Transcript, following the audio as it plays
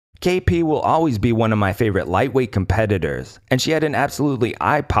KP will always be one of my favorite lightweight competitors, and she had an absolutely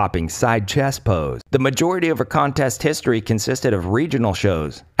eye-popping side chest pose. The majority of her contest history consisted of regional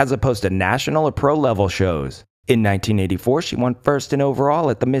shows, as opposed to national or pro-level shows. In 1984, she won first in overall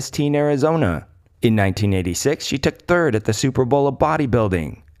at the Miss Teen Arizona. In 1986, she took third at the Super Bowl of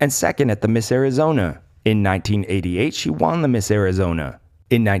Bodybuilding, and second at the Miss Arizona. In 1988, she won the Miss Arizona.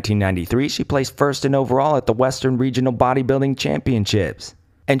 In 1993, she placed first in overall at the Western Regional Bodybuilding Championships.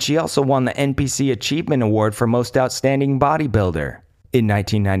 And she also won the NPC Achievement Award for Most Outstanding Bodybuilder. In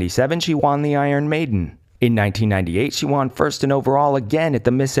 1997, she won the Iron Maiden. In 1998, she won first in overall again at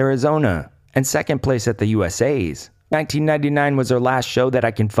the Miss Arizona, and second place at the USA's. 1999 was her last show that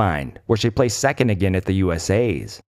I can find, where she placed second again at the USA's.